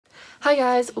Hi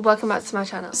guys, welcome back to my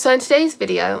channel. So in today's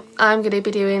video, I'm going to be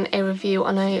doing a review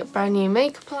on a brand new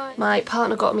makeup line. My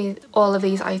partner got me all of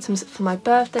these items for my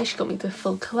birthday. She got me the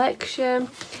full collection.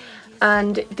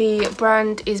 And the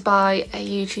brand is by a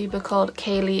YouTuber called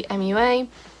Kaylee MUA,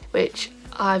 which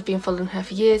I've been following her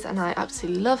for years and I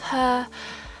absolutely love her.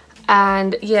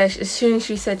 And yeah, as soon as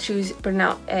she said she was bringing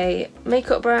out a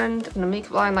makeup brand and a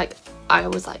makeup line, like, I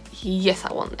was like, yes,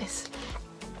 I want this.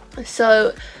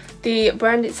 So the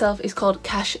brand itself is called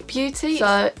Kash Beauty.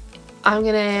 So I'm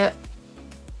gonna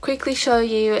quickly show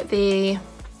you the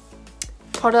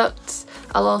products.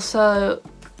 I'll also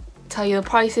tell you the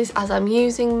prices as I'm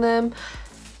using them.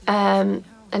 And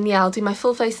yeah, I'll do my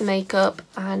full face of makeup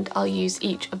and I'll use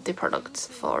each of the products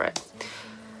for it.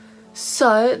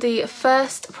 So the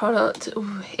first product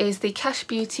is the Kash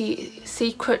Beauty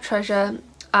Secret Treasure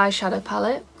eyeshadow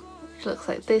palette. It looks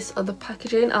like this, or the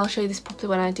packaging. I'll show you this properly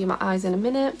when I do my eyes in a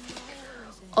minute.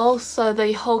 Also,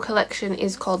 the whole collection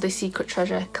is called the Secret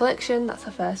Treasure collection. That's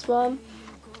the first one.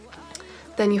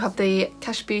 Then you have the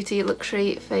Kash Beauty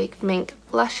Luxury Fake Mink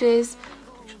Lashes,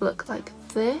 which look like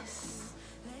this.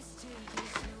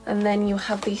 And then you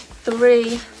have the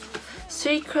 3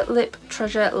 Secret Lip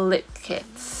Treasure lip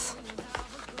kits.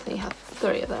 So you have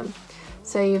 3 of them.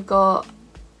 So you've got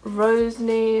Rose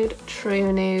Nude,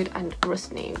 True Nude and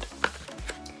Rust Nude.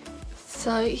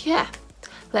 So yeah,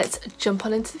 let's jump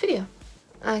on into the video.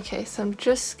 Okay, so I'm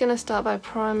just going to start by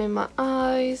priming my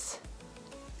eyes.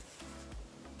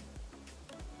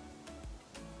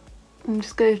 I'm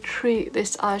just going to treat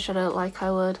this eyeshadow like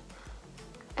I would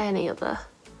any other.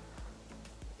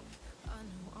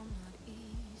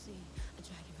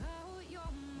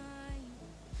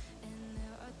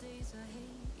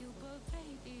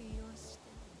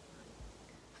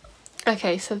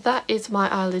 Okay, so that is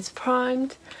my eyelids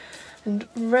primed and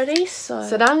ready. So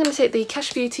now I'm going to take the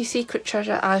Kash Beauty Secret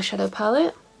Treasure eyeshadow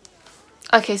palette.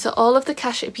 Okay, so all of the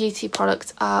Kash Beauty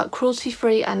products are cruelty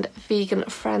free and vegan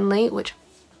friendly, which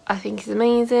I think is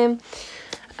amazing.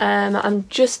 I'm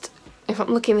just, if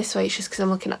I'm looking this way, it's just because I'm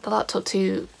looking at the laptop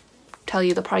to tell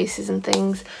you the prices and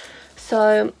things.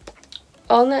 So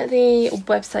on the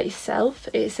website itself,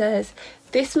 it says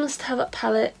this must-have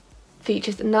palette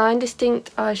features 9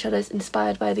 distinct eyeshadows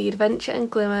inspired by the adventure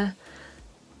and glimmer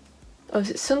of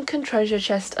its sunken treasure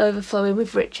chest overflowing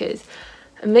with riches.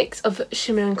 A mix of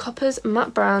shimmering coppers,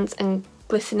 matte browns and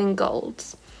glistening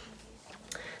golds.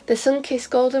 The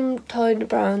sun-kissed golden toned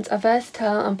browns are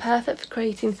versatile and perfect for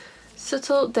creating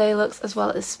subtle day looks as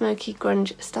well as smoky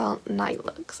grunge style night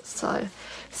looks. So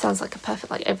sounds like a perfect,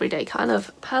 like, everyday kind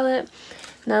of palette.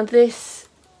 Now this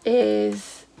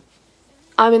is,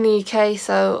 I'm in the UK,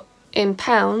 so in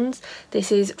pounds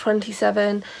this is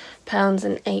 £27 and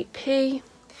 8p.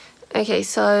 Okay,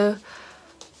 so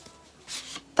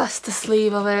that's the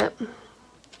sleeve of it.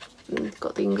 We've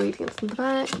got the ingredients in the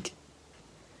back.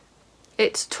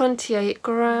 It's 28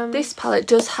 grams. This palette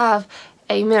does have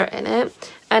a mirror in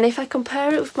it, and if I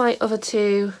compare it with my other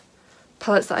 2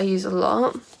 palettes that I use a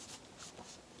lot.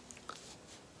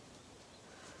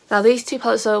 Now these 2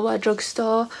 palettes are at a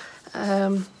drugstore,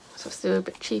 so it's still a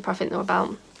bit cheaper. I think they're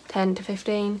about 10 to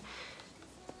 15.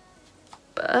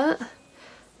 But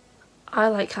I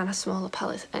like kind of smaller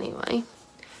palettes anyway,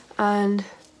 and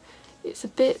it's a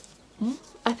bit,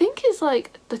 I think it's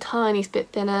like the tiniest bit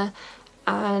thinner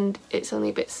and it's only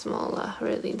a bit smaller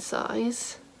really in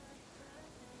size.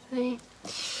 See?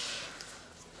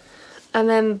 And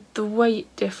then the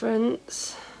weight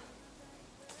difference,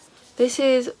 this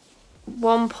is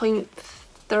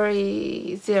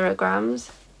 1.30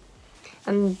 grams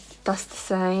and that's the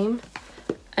same.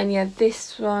 And yeah,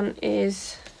 this one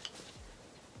is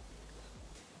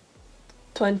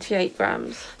 28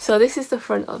 grams. So this is the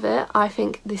front of it. I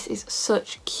think this is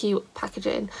such cute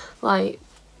packaging. Like,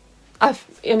 I'm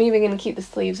even going to keep the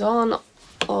sleeves on,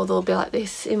 or they'll be like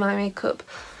this in my makeup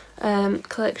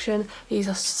collection. These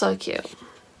are so cute.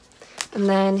 And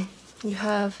then you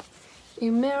have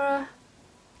your mirror.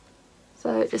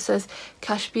 So it just says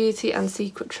Kash Beauty and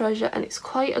Secret Treasure, and it's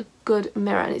quite a good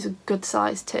mirror and it's a good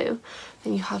size too.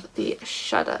 Then you have the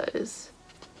shadows.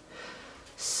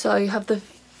 So you have the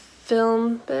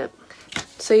film bit.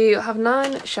 So you have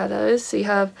 9 shadows. So you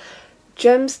have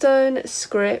Gemstone,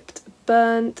 Script,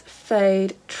 Burnt,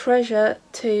 Fade, Treasure,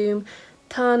 Tomb,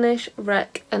 Tarnish,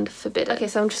 Wreck and Forbidden. Okay,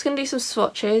 so I'm just going to do some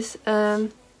swatches.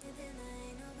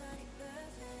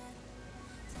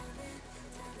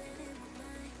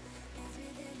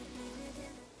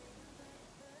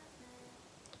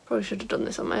 Probably should have done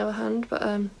this on my other hand, but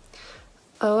oh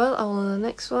well, I'll on the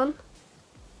next one.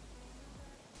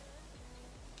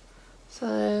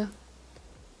 So,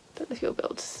 don't know if you'll be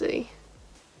able to see.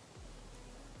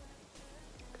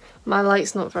 My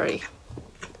light's not very...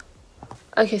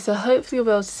 Okay, so hopefully you'll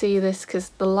be able to see this because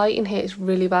the light in here is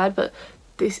really bad, but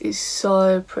this is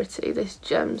so pretty, this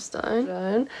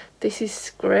gemstone. This is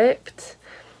script,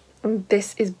 and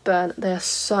this is burnt. They are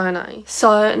so nice.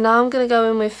 So now I'm going to go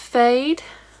in with Fade,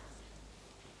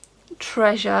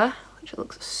 Treasure, which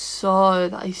looks so,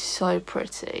 that is so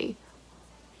pretty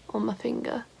on my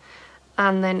finger,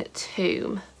 and then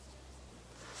Tomb.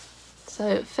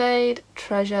 So Fade,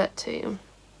 Treasure, Tomb.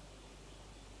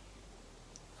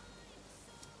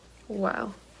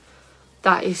 Wow,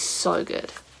 that is so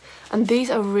good. And these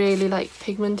are really like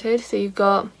pigmented, so you've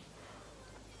got,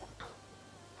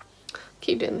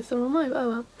 keep doing this the wrong way, but oh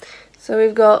well. So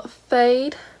we've got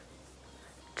Fade,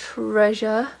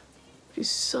 Treasure, which is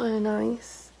so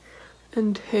nice,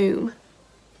 and Tomb.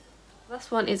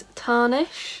 Last one is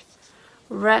Tarnish,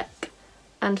 Wreck,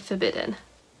 and Forbidden.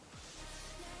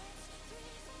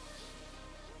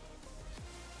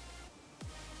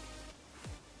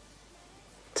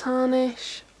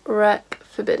 Tarnish, Wreck,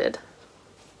 Forbidden.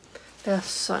 They're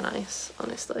so nice,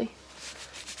 honestly.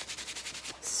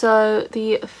 So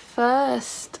the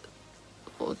first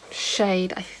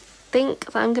shade I think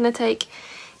that I'm going to take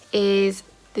is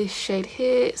this shade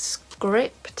here,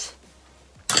 Script.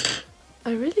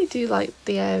 I really do like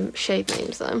the shade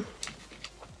names though.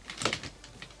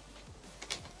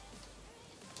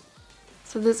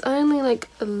 So there's only like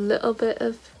a little bit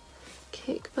of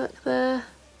kickback there.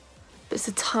 It's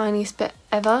the tiniest bit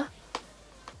ever.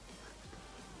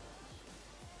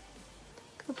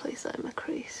 I'm gonna place that in my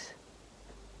crease.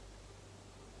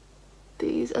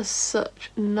 These are such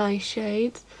nice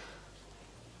shades.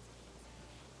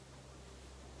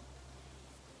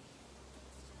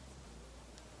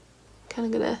 Kind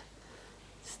of gonna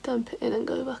stamp it in and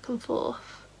go back and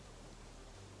forth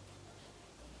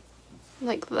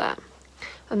like that.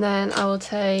 And then I will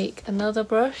take another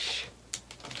brush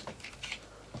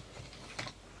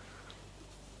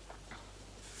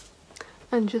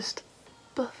and just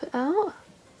buff it out.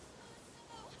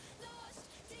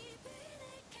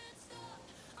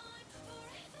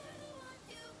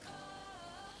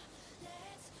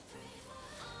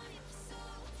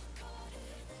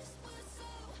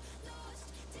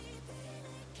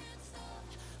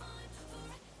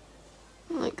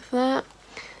 Like that.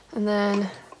 And then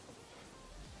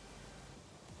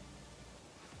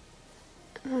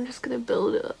I'm just gonna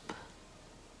build it up.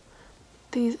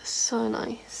 These are so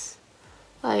nice.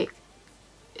 Like,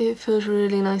 it feels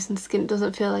really nice in the skin. It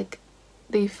doesn't feel like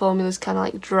the formula's kind of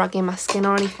like dragging my skin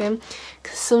or anything,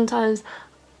 because sometimes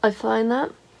I find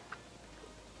that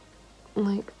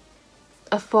like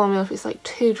a formula, if it's like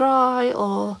too dry,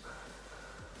 or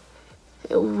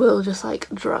it will just like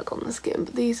drag on the skin.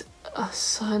 But these are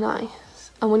so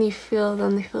nice, and when you feel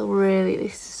them, they feel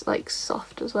really like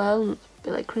soft as well, and a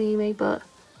bit like creamy, but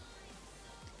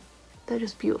they're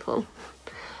just beautiful.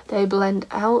 They blend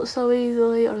out so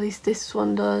easily, or at least this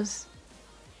one does.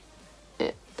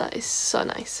 That is so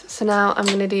nice. So now I'm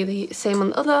going to do the same on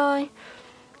the other eye.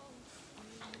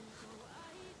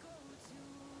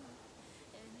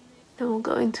 Then we'll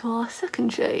go into our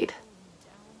second shade.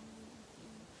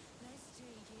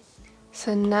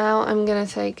 So now I'm going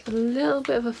to take a little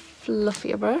bit of a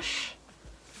fluffier brush.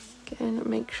 Again,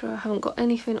 make sure I haven't got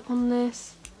anything on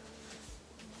this.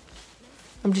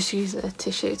 I'm just using a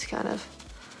tissue to kind of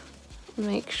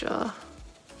make sure.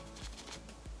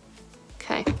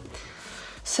 Okay,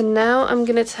 so now I'm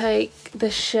gonna take the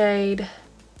shade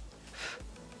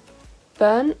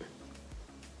Burnt,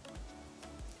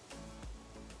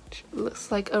 which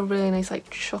looks like a really nice like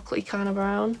chocolatey kind of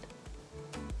brown.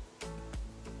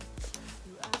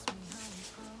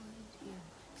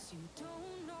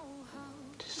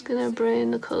 Just gonna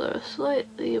bring the colour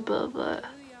slightly above it.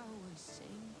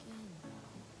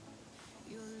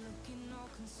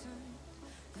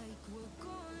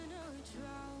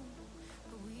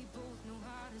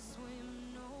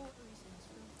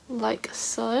 Like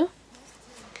so.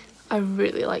 I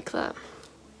really like that.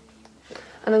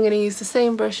 And I'm going to use the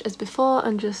same brush as before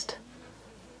and just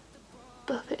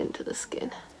buff it into the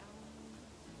skin,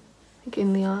 like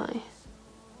in the eye.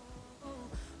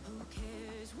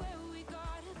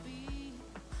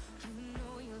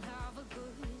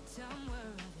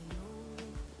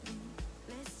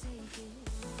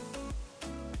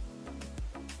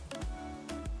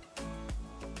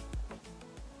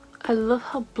 I love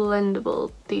how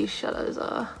blendable these shadows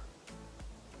are.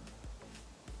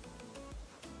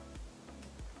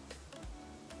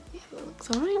 Yeah, that looks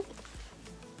alright.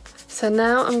 So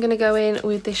now I'm going to go in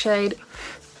with the shade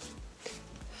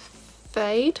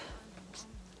Fade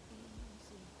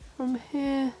from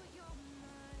here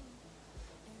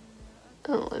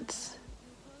Oh, it's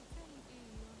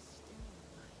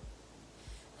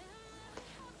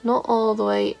not all the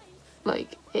way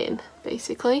like in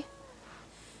basically,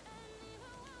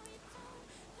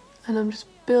 and I'm just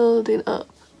building up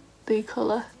the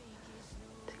colour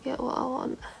to get what I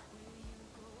want.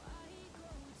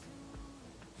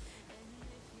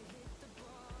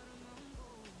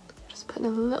 Just putting a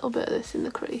little bit of this in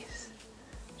the crease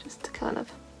just to kind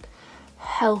of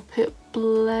help it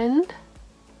blend.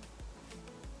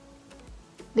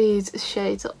 These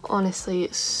shades are honestly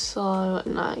so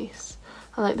nice.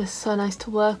 I like they're so nice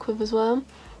to work with as well,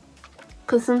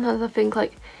 because sometimes I think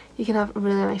like you can have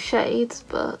really nice shades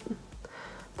but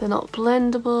they're not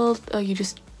blendable, or you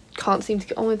just can't seem to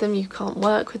get on with them, you can't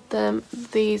work with them.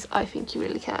 These I think you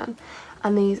really can,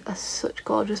 and these are such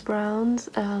gorgeous browns.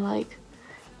 Like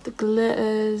the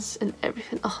glitters and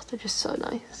everything, oh, they're just so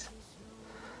nice.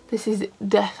 This is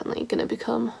definitely going to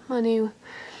become my new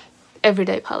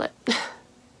everyday palette.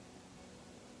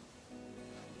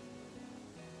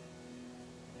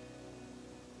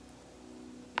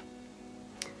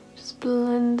 Just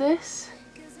blend this.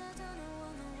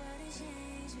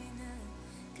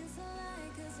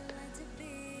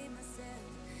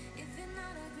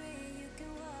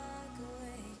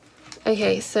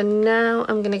 Okay, so now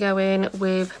I'm going to go in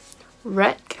with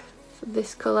Wreck, so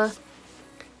this colour,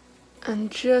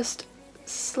 and just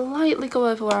slightly go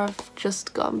over where I've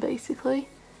just gone basically.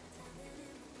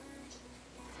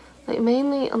 Like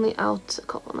mainly on the outer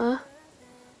corner,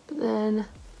 but then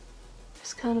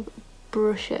just kind of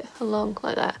brush it along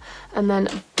like that and then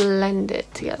blend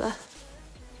it together.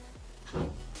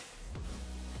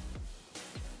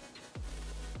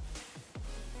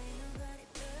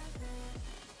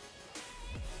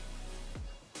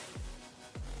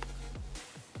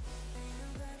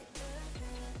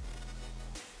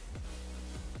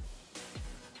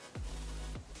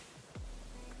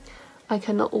 I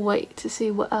cannot wait to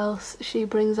see what else she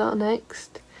brings out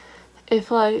next. If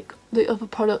like the other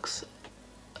products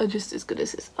are just as good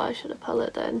as this eyeshadow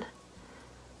palette, then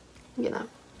you know,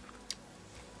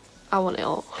 I want it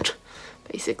all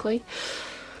basically.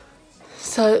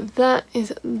 So that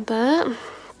is that.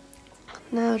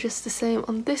 Now just the same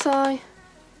on this eye.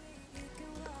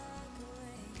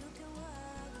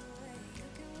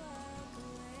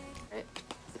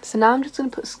 So now I'm just going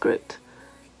to put script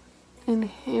in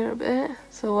here a bit,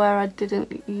 so where I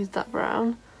didn't use that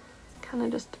brown, kind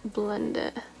of just blend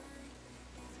it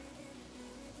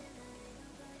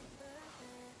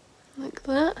like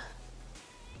that.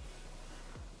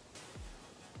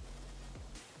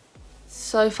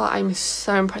 So far I'm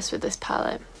so impressed with this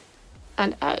palette,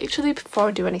 and actually before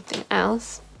I do anything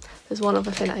else, there's one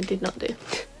other thing I did not do.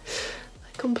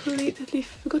 I completely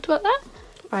forgot about that.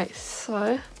 Right,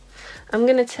 so I'm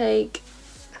gonna take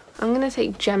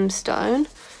Gemstone,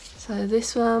 so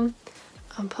this one,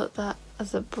 and put that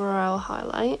as a brow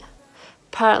highlight.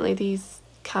 Apparently these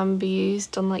can be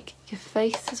used on like your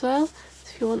face as well, so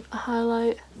if you want a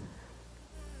highlight.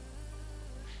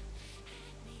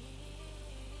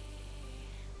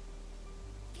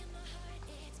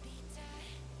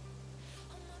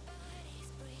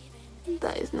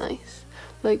 That is nice.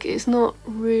 Like it's not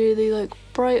really like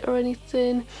bright or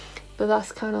anything, but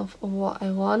that's kind of what I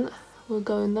want. We'll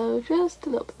go in there just a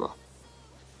little bit more.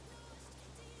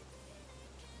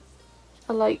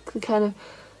 I like the kind of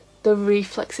the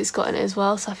reflex it's got in it as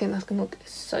well, so I think that's gonna look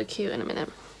so cute in a minute.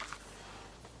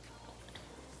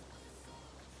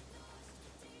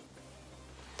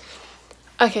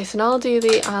 Okay, so now I'll do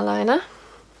the eyeliner.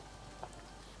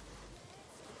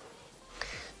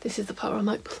 This is the part where I'm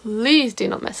like, please do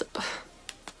not mess up.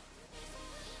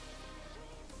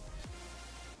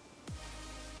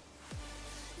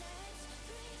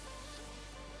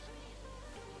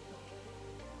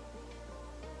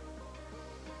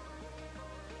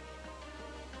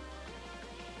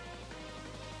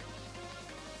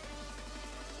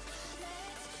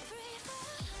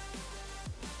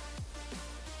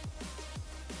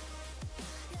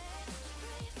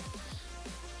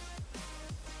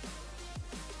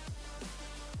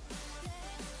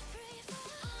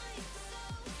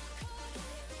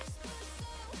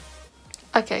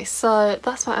 Okay, so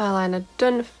that's my eyeliner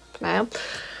done for now.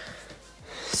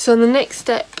 So the next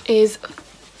step is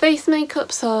face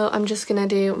makeup, so I'm just gonna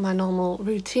do my normal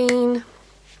routine.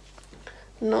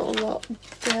 Not a lot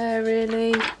there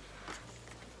really.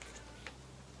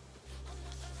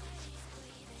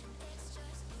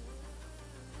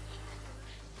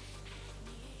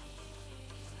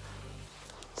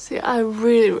 See, I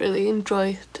really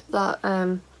enjoyed that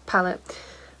palette.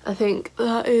 I think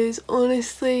that is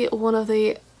honestly one of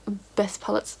the best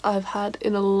palettes I've had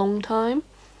in a long time.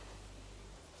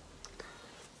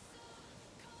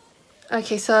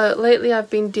 Okay, so lately I've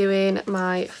been doing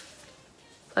my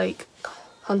like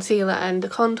concealer and the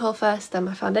contour first, then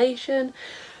my foundation.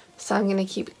 So I'm going to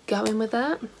keep going with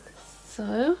that.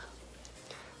 So,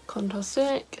 contour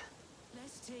stick.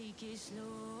 Let's take it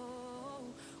slow.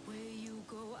 Where you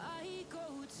go, I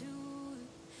go too.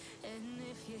 And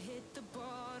if you hit the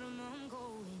bottom, I'm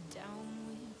going down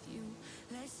with you.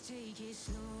 Let's take it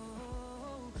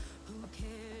slow. Who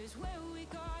cares where we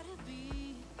gotta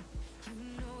be? You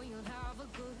know you'll have a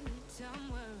good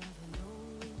time wherever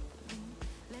you're with me.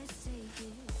 Let's take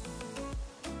it.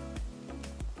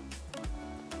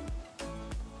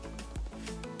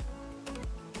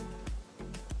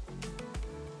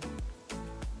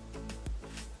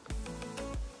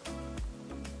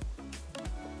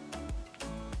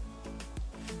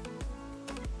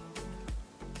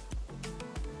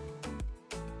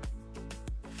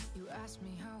 You ask me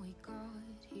how we got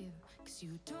here, 'cause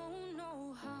you don't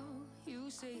know how. You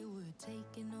say we're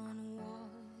taking on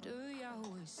water, yeah,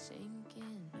 we're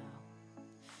sinking now.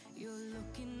 You're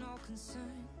looking all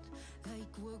concerned,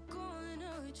 like we're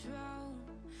gonna drown.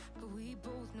 But we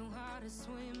both know how to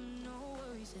swim, no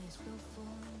worries, let's go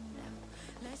for now.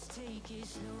 Let's take it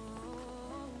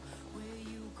slow. Where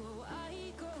you go,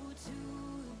 I go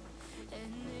too.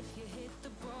 And if you hit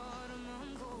the bottom,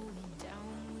 I'm going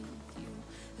down with you.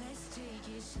 Let's take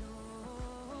it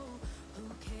slow. Who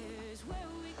cares where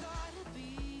we gotta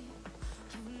be?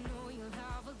 You know you'll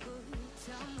have a good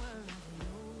time wherever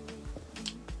you're with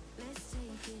me. Let's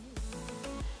take it.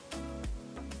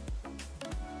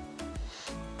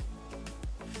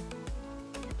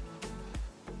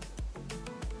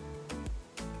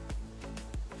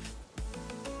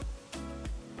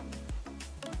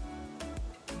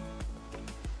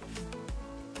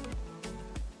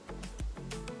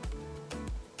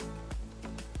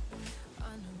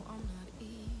 I know I'm not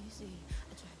easy.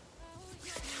 I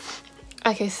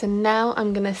try. Okay, so now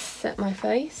I'm going to set my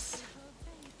face.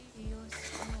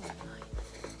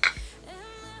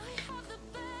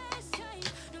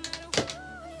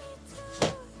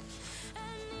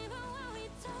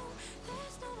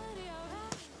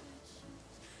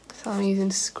 So I'm using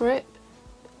Script.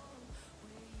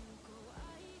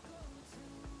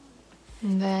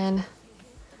 And then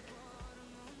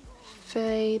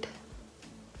fade.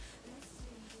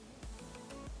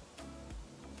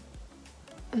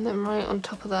 And then right on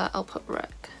top of that I'll put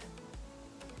Rec.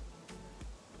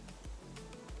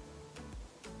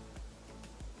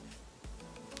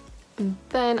 And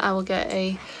then I will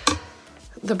get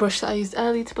the brush that I used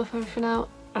earlier to buff everything out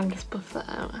and just buff that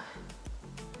out.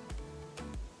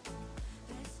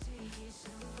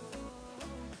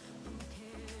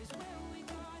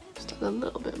 Just add a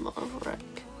little bit more of Rec.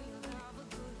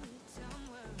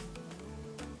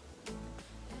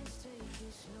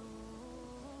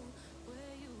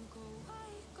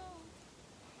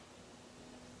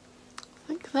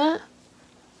 Like that.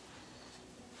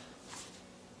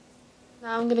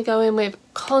 Now I'm going to go in with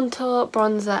contour,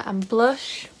 bronzer and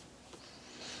blush.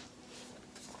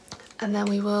 And then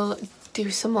we will do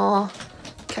some more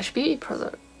Kash Beauty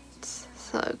products.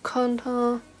 So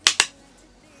contour.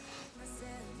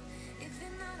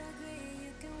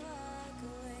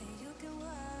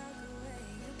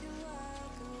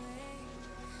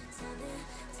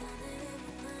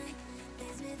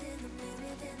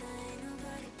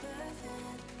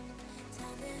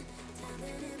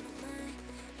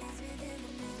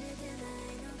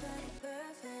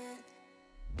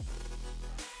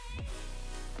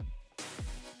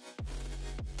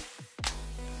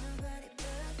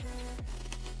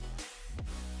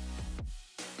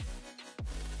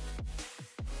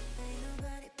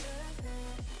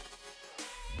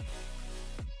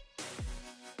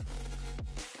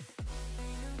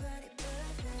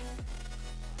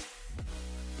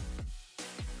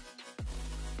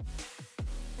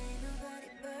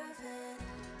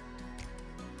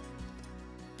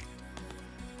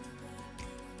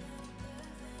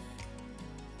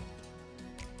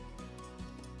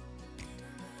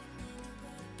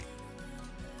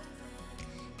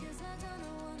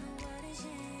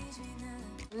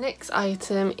 Next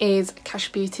item is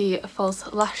Kash Beauty false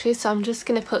lashes, so I'm just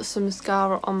going to put some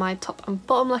mascara on my top and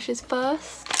bottom lashes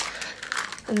first,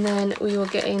 and then we will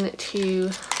get into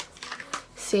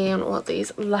seeing what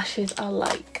these lashes are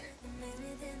like.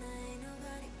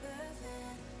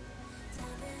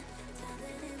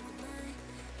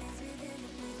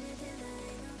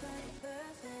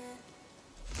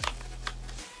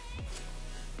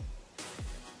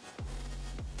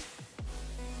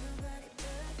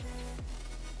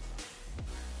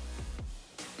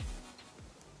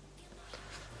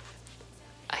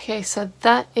 Okay, so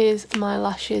that is my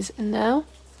lashes now.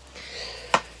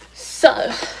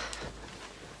 So,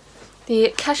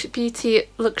 the Kash Beauty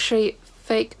Luxury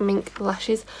Fake Mink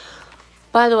Lashes.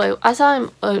 By the way, as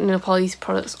I'm opening up all these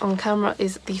products on camera,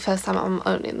 is the first time I'm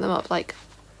opening them up. Like,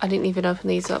 I didn't even open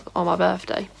these up on my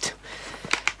birthday.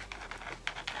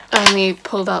 I only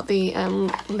pulled out the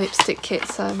lipstick kit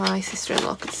so my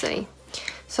sister-in-law could see.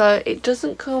 So it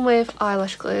doesn't come with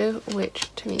eyelash glue,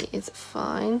 which to me is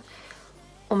fine.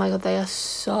 Oh my god, they are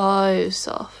so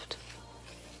soft.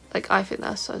 Like, I think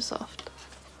they're so soft.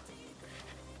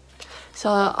 So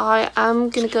I am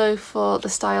going to go for the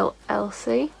style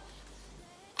Elsie.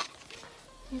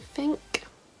 You think?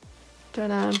 Don't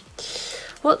know.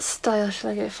 What style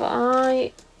should I go for?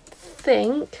 I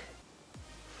think...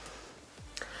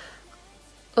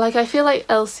 like, I feel like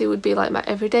Elsie would be like my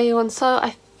everyday one. So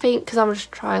I think, because I'm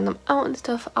just trying them out and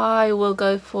stuff, I will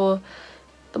go for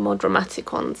the more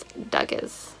dramatic ones,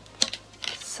 Daggers.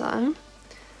 So, I'm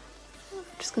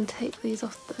just going to take these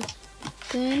off the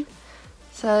thing.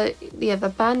 So, yeah, the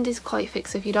band is quite thick,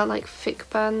 so if you don't like thick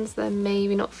bands, then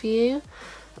maybe not for you.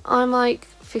 I'm like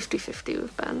 50-50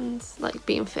 with bands, like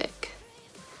being thick.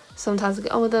 Sometimes I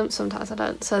get on with them, sometimes I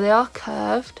don't. So they are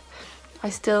curved. I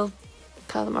still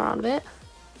curl them around a bit,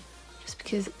 just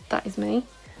because that is me.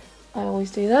 I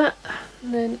always do that.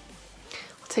 And then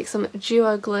I'll take some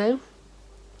duo glue,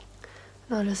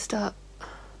 and I'll just start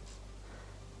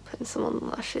putting some on the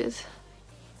lashes.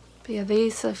 But yeah,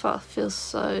 these so far feel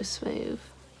so smooth.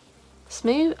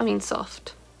 Smooth? I mean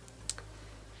soft.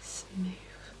 Smooth.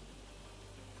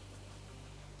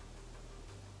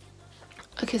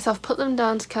 Okay, so I've put them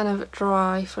down to kind of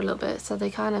dry for a little bit, so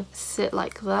they kind of sit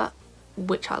like that,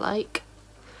 which I like.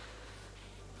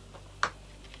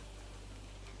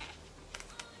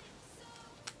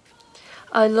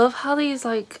 I love how these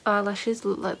like eyelashes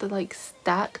look like they're like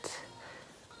stacked.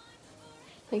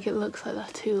 Like it looks like they're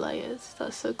 2 layers.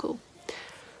 That's so cool.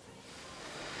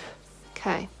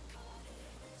 Okay.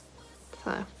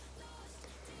 So I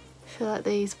feel like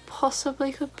these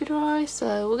possibly could be dry,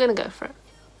 so we're gonna go for it.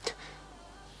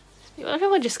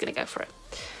 We're just gonna go for it.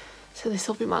 So this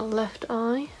will be my left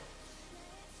eye.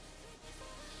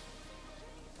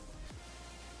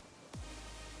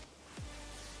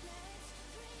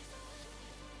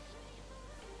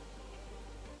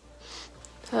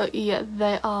 So yeah,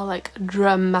 they are like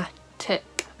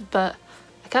dramatic, but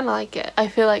I kind of like it. I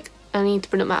feel like I need to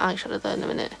bring up my eyeshadow though in a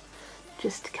minute,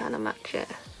 just to kind of match it.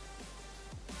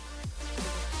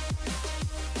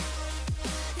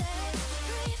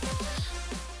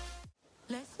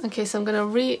 Okay, so I'm going to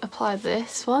reapply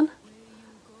this one.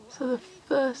 So the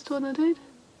first one I did.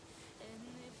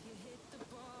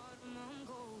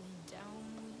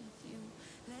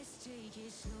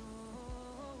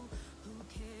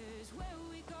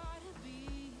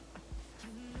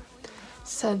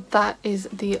 So that is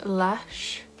the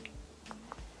lash.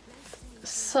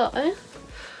 So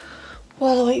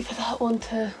while I wait for that one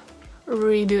to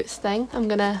redo its thing, I'm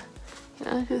gonna, you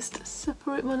know, just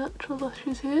separate my natural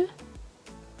lashes here.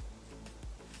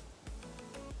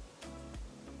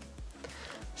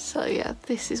 So yeah,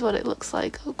 this is what it looks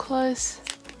like up close.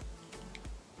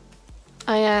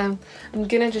 I'm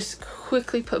gonna just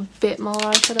quickly put a bit more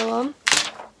eyeshadow on,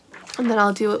 and then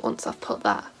I'll do it once I've put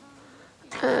that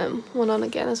one on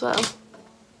again as well.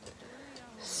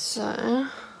 So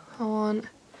I want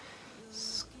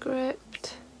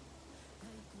Script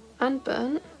and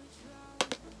Burnt.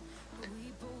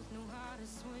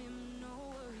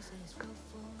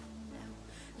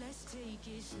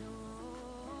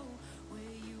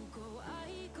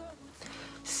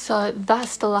 So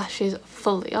that's the lashes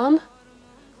fully on.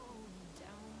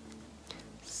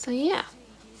 So yeah.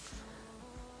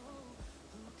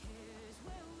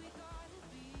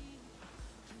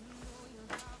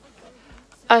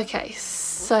 Okay,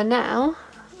 so now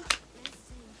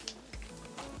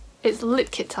it's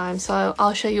lip kit time, so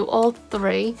I'll show you all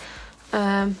 3.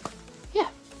 Yeah. So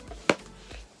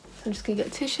I'm just gonna get a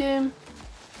tissue.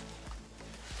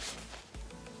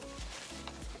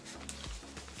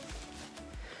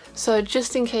 So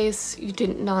just in case you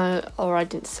didn't know, or I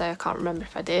didn't say, I can't remember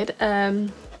if I did,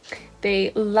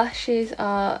 the lashes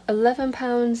are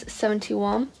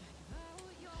 £11.71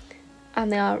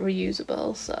 and they are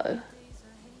reusable, so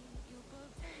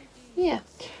yeah.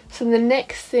 So the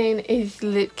next thing is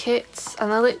lip kits,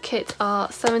 and the lip kits are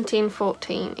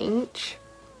 £17.14 each.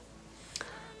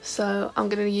 So I'm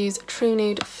going to use True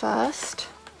Nude first,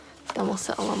 then we'll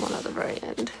settle on one at the very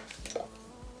end.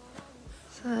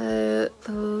 So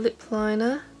the lip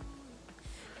liner,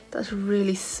 that's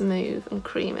really smooth and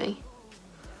creamy.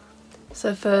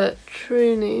 So for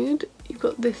True Nude, you've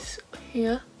got this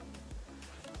here.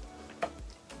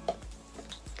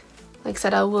 Like I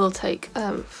said, I will take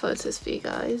photos for you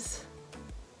guys.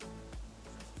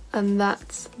 And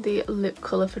that's the lip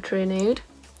colour for True Nude.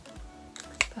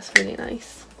 That's really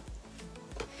nice.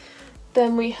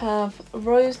 Then we have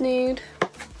Rose Nude.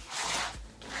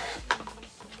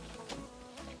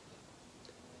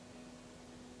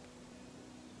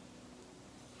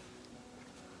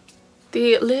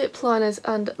 The lip liners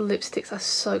and lipsticks are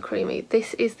so creamy.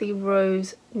 This is the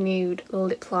Rose Nude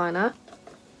lip liner.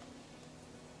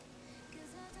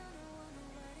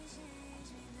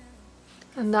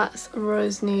 And that's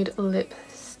Rose Nude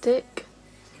lipstick.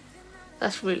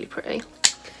 That's really pretty.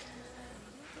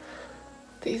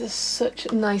 These are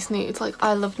such nice nudes. Like,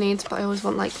 I love nudes, but I always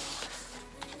want like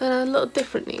a little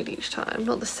different nude each time,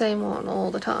 not the same one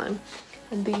all the time.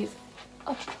 And these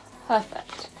are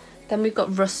perfect. Then we've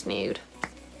got Rust Nude.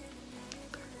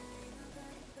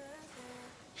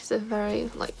 It's a very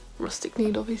like rustic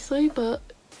nude obviously, but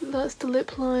that's the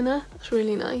lip liner. It's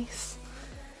really nice.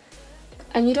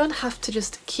 And you don't have to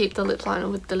just keep the lip liner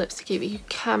with the lipstick either. You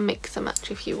can mix and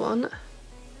match if you want.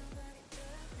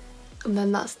 And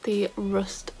then that's the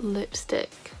Rust lipstick.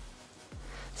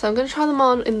 So I'm going to try them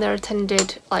on in their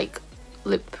intended like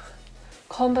lip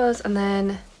combos and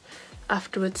then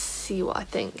afterwards see what I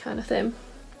think, kind of thing.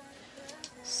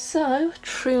 So,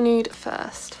 True Nude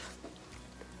first.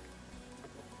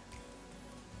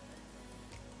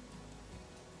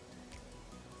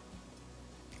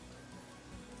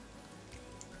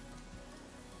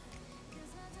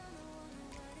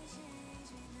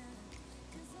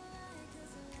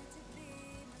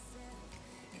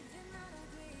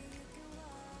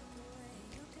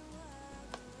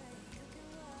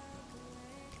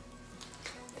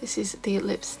 This is the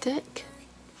lipstick.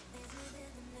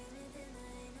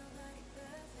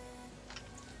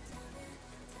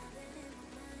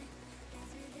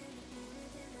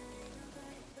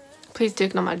 Please do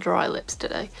ignore my dry lips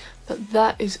today, but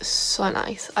that is so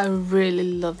nice. I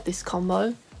really love this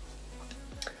combo.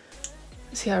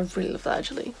 See, I really love that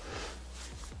actually.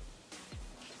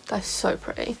 That's so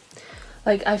pretty.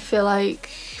 Like, I feel like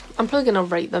I'm probably gonna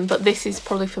rate them, but this is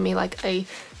probably for me like a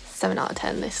 7 out of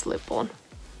 10, this lip one.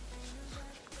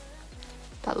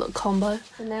 That little combo.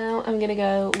 And now I'm gonna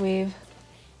go with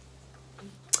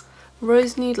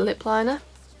Rose Nude lip liner.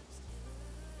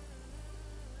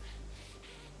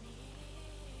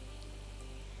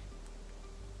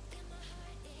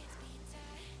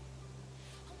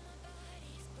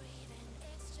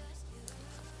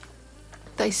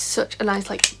 That is such a nice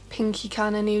like pinky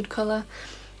kind of nude colour.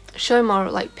 Show more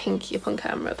like pinky up on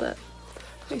camera, but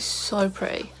it's so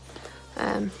pretty.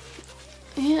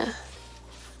 Yeah.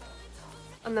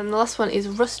 And then the last one is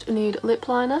Rust Nude lip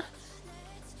liner.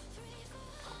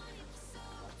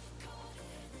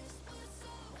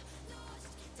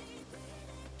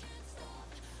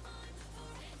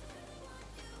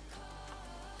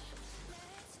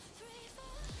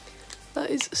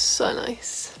 That is so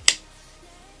nice.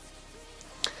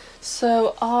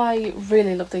 So I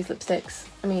really love these lipsticks.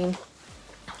 I mean,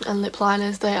 and lip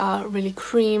liners, they are really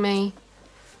creamy.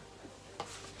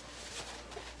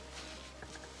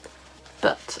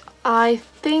 But I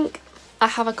think I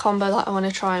have a combo that I want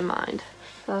to try in mind.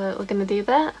 So we're going to do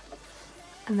that.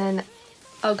 And then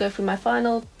I'll go through my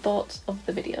final thoughts of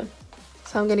the video.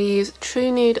 So I'm going to use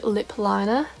True Nude lip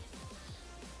liner.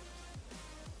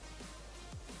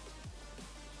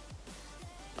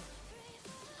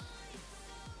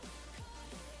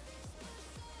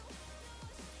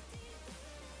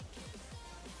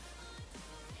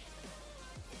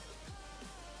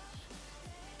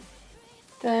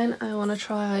 Then I want to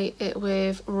try it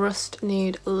with Rust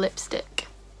Nude lipstick.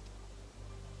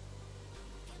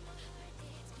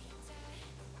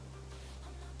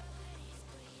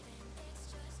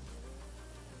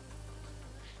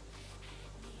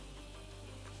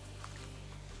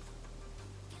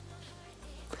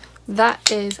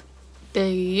 That is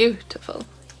beautiful.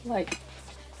 Like,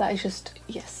 that is just,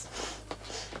 yes.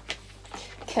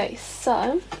 Okay,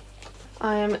 so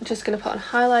I'm just going to put on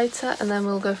highlighter and then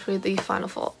we'll go through the final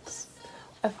thoughts.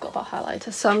 I forgot about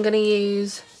highlighter, so I'm going to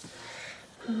use,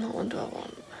 what one do I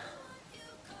want?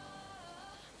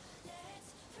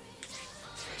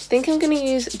 I think I'm going to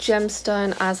use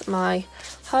Gemstone as my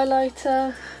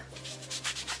highlighter.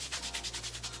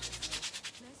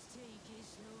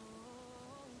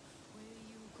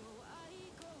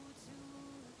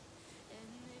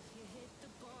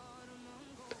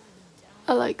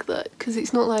 I like that because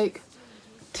it's not like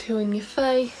too in your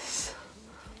face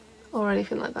or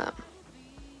anything like that.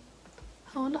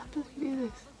 Oh, what happens if you do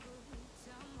this?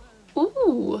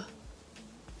 Ooh!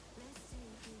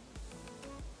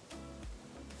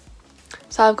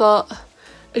 So I've got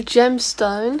a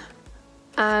gemstone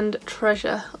and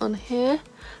treasure on here.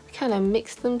 Kind of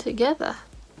mix them together.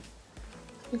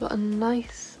 We've got a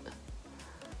nice,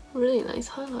 really nice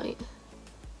highlight.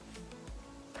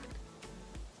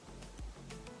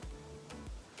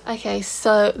 Okay,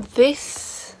 so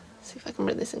this, see if I can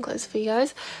bring this in close for you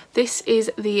guys. This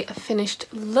is the finished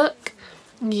look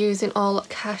using all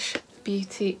Kash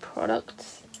Beauty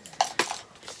products.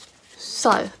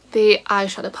 So the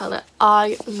eyeshadow palette,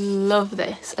 I love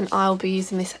this and I'll be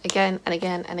using this again and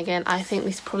again and again. I think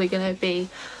this is probably going to be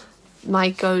my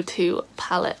go-to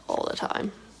palette all the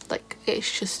time. Like,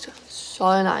 it's just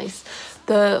so nice.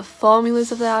 The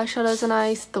formulas of the eyeshadows are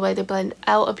nice, the way they blend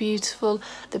out are beautiful,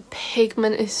 the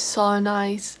pigment is so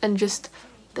nice, and just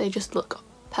they just look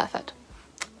perfect.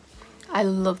 I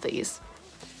love these.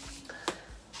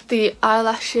 The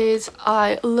eyelashes,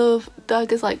 I love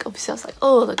daggers. Like, obviously I was like,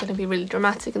 oh, they're going to be really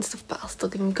dramatic and stuff, but I'll still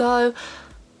give them a go.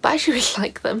 But I actually really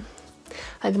like them.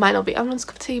 Like, they might not be everyone's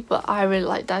cup of tea, but I really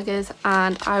like daggers,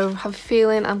 and I have a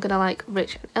feeling I'm going to like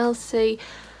Rich and Elsie.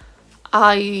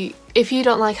 If you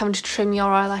don't like having to trim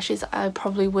your eyelashes, I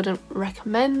probably wouldn't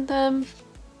recommend them,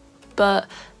 but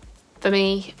for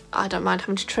me, I don't mind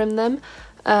having to trim them.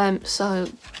 So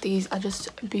these are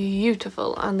just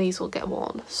beautiful, and these will get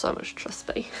worn so much,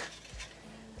 trust me.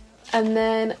 And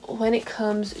then when it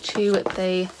comes to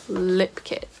the lip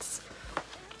kits,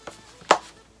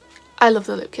 I love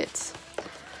the lip kits.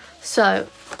 So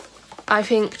I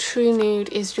think True Nude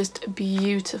is just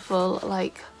beautiful.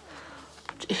 Like,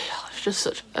 it's just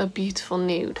such a beautiful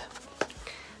nude.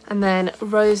 And then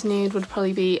Rose Nude would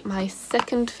probably be my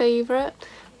second favourite.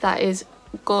 That is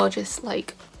gorgeous,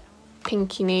 like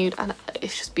pinky nude, and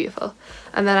it's just beautiful.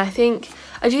 And then I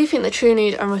do think the True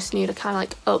Nude and Rust Nude are kind of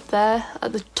like up there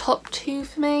at the top two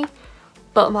for me,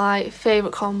 but my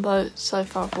favourite combo so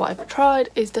far of what I've tried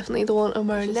is definitely the one on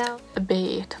Rose now.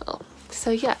 Beautiful.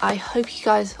 So yeah, I hope you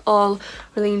guys all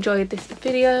really enjoyed this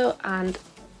video and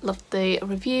loved the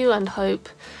review, and hope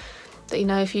that, you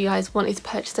know, if you guys wanted to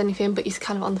purchase anything but you're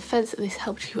kind of on the fence, that this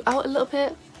helped you out a little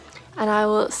bit. And I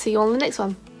will see you on the next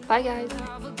one. Bye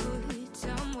guys.